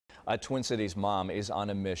A Twin Cities mom is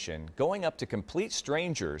on a mission, going up to complete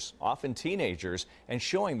strangers, often teenagers, and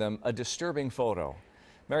showing them a disturbing photo.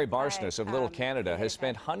 Mary Barsness of Little Canada has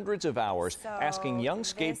spent hundreds of hours asking young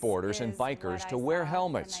skateboarders and bikers to wear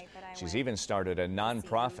helmets. She's even started a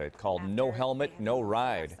nonprofit called No Helmet, No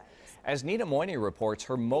Ride. As Nina Moini reports,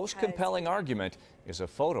 her most compelling argument is a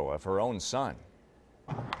photo of her own son.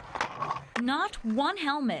 Not one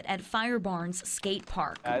helmet at Firebarn's skate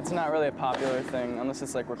park. It's not really a popular thing unless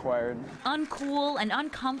it's like required. Uncool and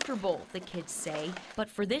uncomfortable, the kids say. But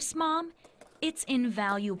for this mom, it's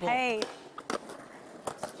invaluable. Hey,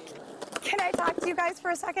 can I talk to you guys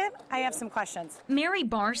for a second? I have some questions. Mary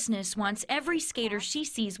Barsness wants every skater she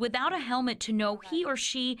sees without a helmet to know he or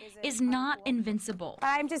she is not invincible.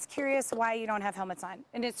 I'm just curious why you don't have helmets on.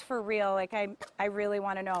 And it's for real, like I really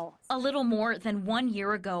want to know. A little more than 1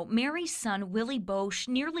 year ago, Mary's son, Willie Bosch,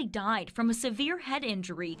 nearly died from a severe head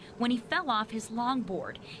injury when he fell off his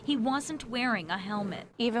longboard. He wasn't wearing a helmet.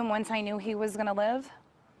 Even once I knew he was going to live,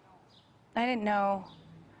 I didn't know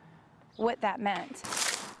what that meant.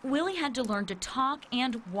 Willie had to learn to talk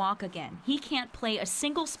and walk again. He can't play a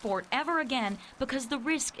single sport ever again because the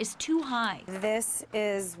risk is too high. This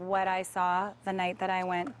is what I saw the night that I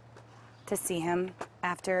went to see him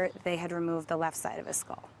after they had removed the left side of his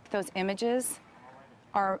skull. Those images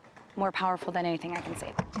are more powerful than anything I can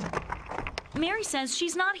say. Mary says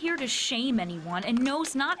she's not here to shame anyone and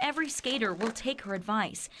knows not every skater will take her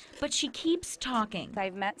advice, but she keeps talking.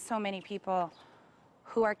 I've met so many people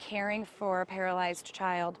who are caring for a paralyzed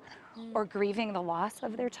child or grieving the loss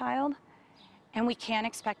of their child, and we can't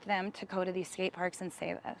expect them to go to these skate parks and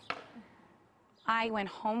say this. I went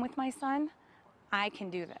home with my son. I can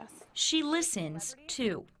do this. She listens,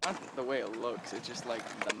 too. Not the way it looks, it's just like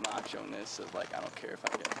the macho-ness of like, I don't care if I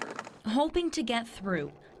get hurt. Hoping to get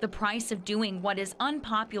through, the price of doing what is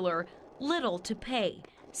unpopular, little to pay,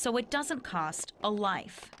 so it doesn't cost a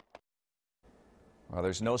life. Well,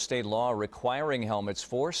 there's no state law requiring helmets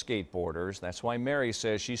for skateboarders. That's why Mary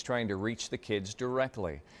says she's trying to reach the kids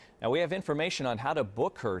directly. Now, we have information on how to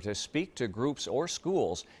book her to speak to groups or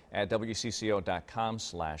schools at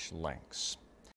WCCO.com/links.